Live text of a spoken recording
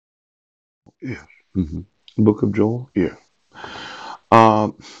Yes. Book of Joel. Yes.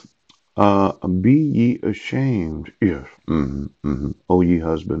 Uh, be ye ashamed. Yes. O ye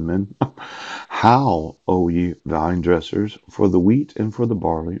husbandmen. Howl, O ye vine dressers, for the wheat and for the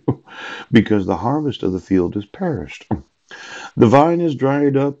barley, because the harvest of the field is perished. The vine is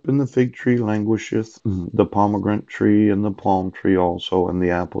dried up, and the fig tree languisheth, the pomegranate tree, and the palm tree also, and the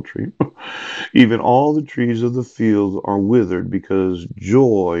apple tree. Even all the trees of the field are withered, because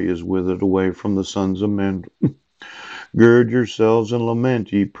joy is withered away from the sons of men. Gird yourselves and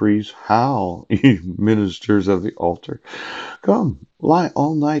lament, ye priests. Howl, ye ministers of the altar. Come, lie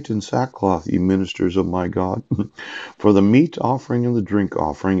all night in sackcloth, ye ministers of my God. For the meat offering and the drink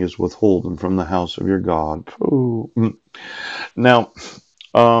offering is withholden from the house of your God. Pooh. Now,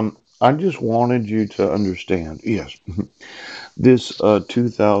 I just wanted you to understand, yes, this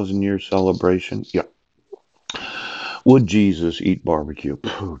 2,000 year celebration, yeah. Would Jesus eat barbecue?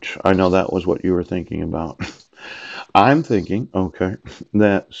 Pooch. I know that was what you were thinking about. I'm thinking, okay,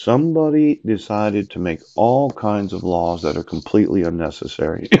 that somebody decided to make all kinds of laws that are completely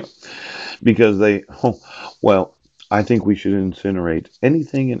unnecessary because they, oh, well, I think we should incinerate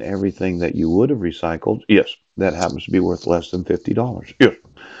anything and everything that you would have recycled. Yes, that happens to be worth less than $50. Yes.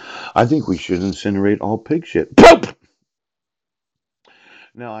 I think we should incinerate all pig shit. Poop!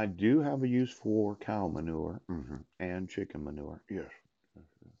 Now, I do have a use for cow manure and chicken manure. Yes.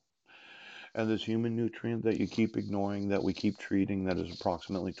 And this human nutrient that you keep ignoring, that we keep treating, that is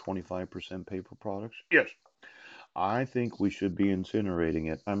approximately 25% paper products. Yes. I think we should be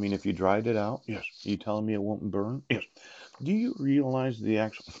incinerating it. I mean, if you dried it out, yes. You telling me it won't burn? Yes. Do you realize the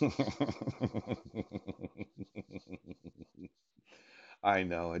actual. I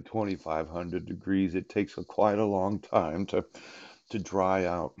know at 2,500 degrees, it takes quite a long time to dry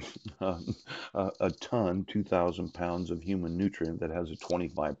out a ton, 2,000 pounds of human nutrient that has a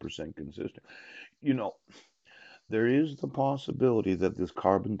 25% consistent. You know, there is the possibility that this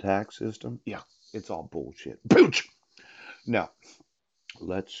carbon tax system, yeah, it's all bullshit. Pooch! Now,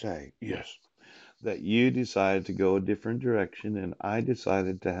 let's say, yes, that you decided to go a different direction and I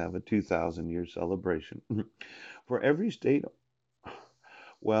decided to have a 2,000 year celebration. For every state,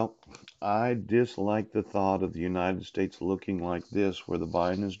 well, I dislike the thought of the United States looking like this, where the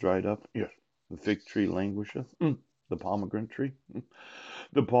vine is dried up. Yes. The fig tree languisheth. The pomegranate tree.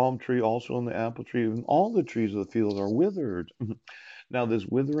 The palm tree also and the apple tree. And all the trees of the field are withered. Now, this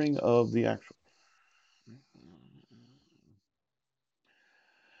withering of the actual.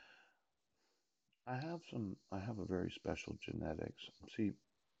 I have a very special genetics. See,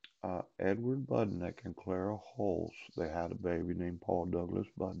 Edward Budnick and Clara Holtz, they had a baby named Paul Douglas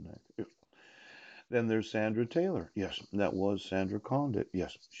Budnick. Then there's Sandra Taylor. Yes, that was Sandra Condit.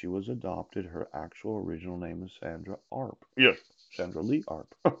 Yes, she was adopted. Her actual original name is Sandra Arp. Yes, Sandra Lee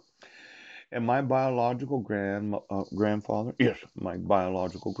Arp. And my biological grandfather. Yes, my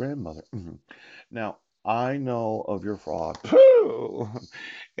biological grandmother. Now, I know of your fraud.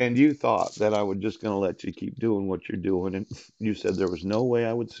 And you thought that I was just going to let you keep doing what you're doing. And you said there was no way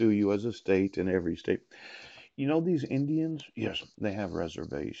I would sue you as a state in every state. You know, these Indians, yes, they have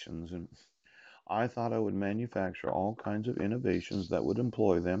reservations. And I thought I would manufacture all kinds of innovations that would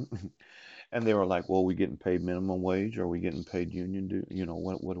employ them. And they were like, well, we getting paid minimum wage? Are we getting paid union?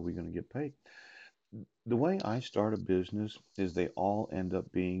 What are we going to get paid? The way I start a business is they all end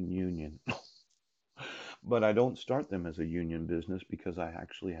up being union. But I don't start them as a union business because I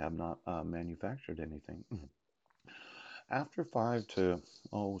actually have not manufactured anything. After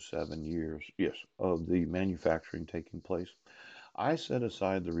 7 years, yes, of the manufacturing taking place, I set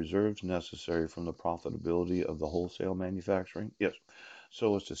aside the reserves necessary from the profitability of the wholesale manufacturing. Yes.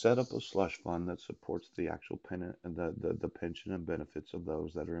 So as to set up a slush fund that supports the actual the pension and benefits of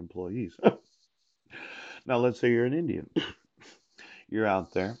those that are employees. Now, let's say you're an Indian. You're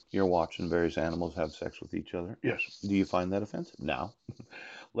out there, you're watching various animals have sex with each other. Yes. Do you find that offensive? No.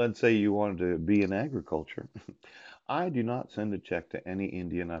 Let's say you wanted to be in agriculture. I do not send a check to any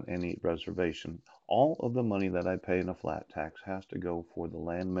Indian on any reservation. All of the money that I pay in a flat tax has to go for the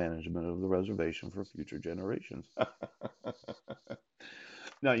land management of the reservation for future generations.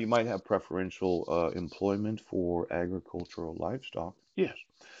 Now, you might have preferential employment for agricultural livestock. Yes.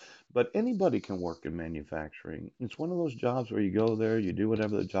 But anybody can work in manufacturing. It's one of those jobs where you go there, you do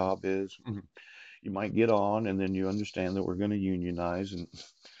whatever the job is. You might get on, and then you understand that we're going to unionize. And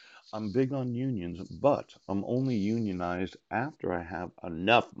I'm big on unions, but I'm only unionized after I have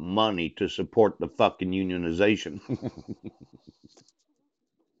enough money to support the fucking unionization.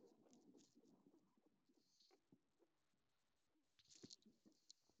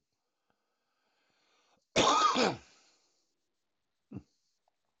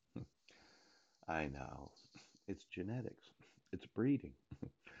 I know. It's genetics. It's breeding.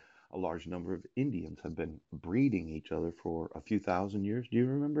 A large number of Indians have been breeding each other for a few thousand years. Do you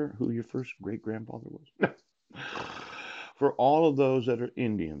remember who your first great grandfather was? For all of those that are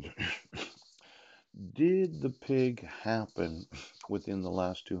Indians, did the pig happen within the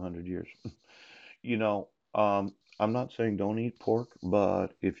last 200 years? You know, I'm not saying don't eat pork,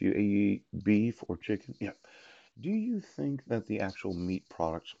 but if you eat beef or chicken, yeah. Do you think that the actual meat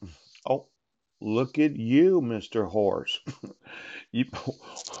products? Oh, look at you, Mr. Horse. You,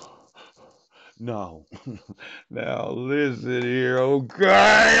 no. Now listen here,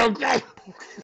 okay, okay.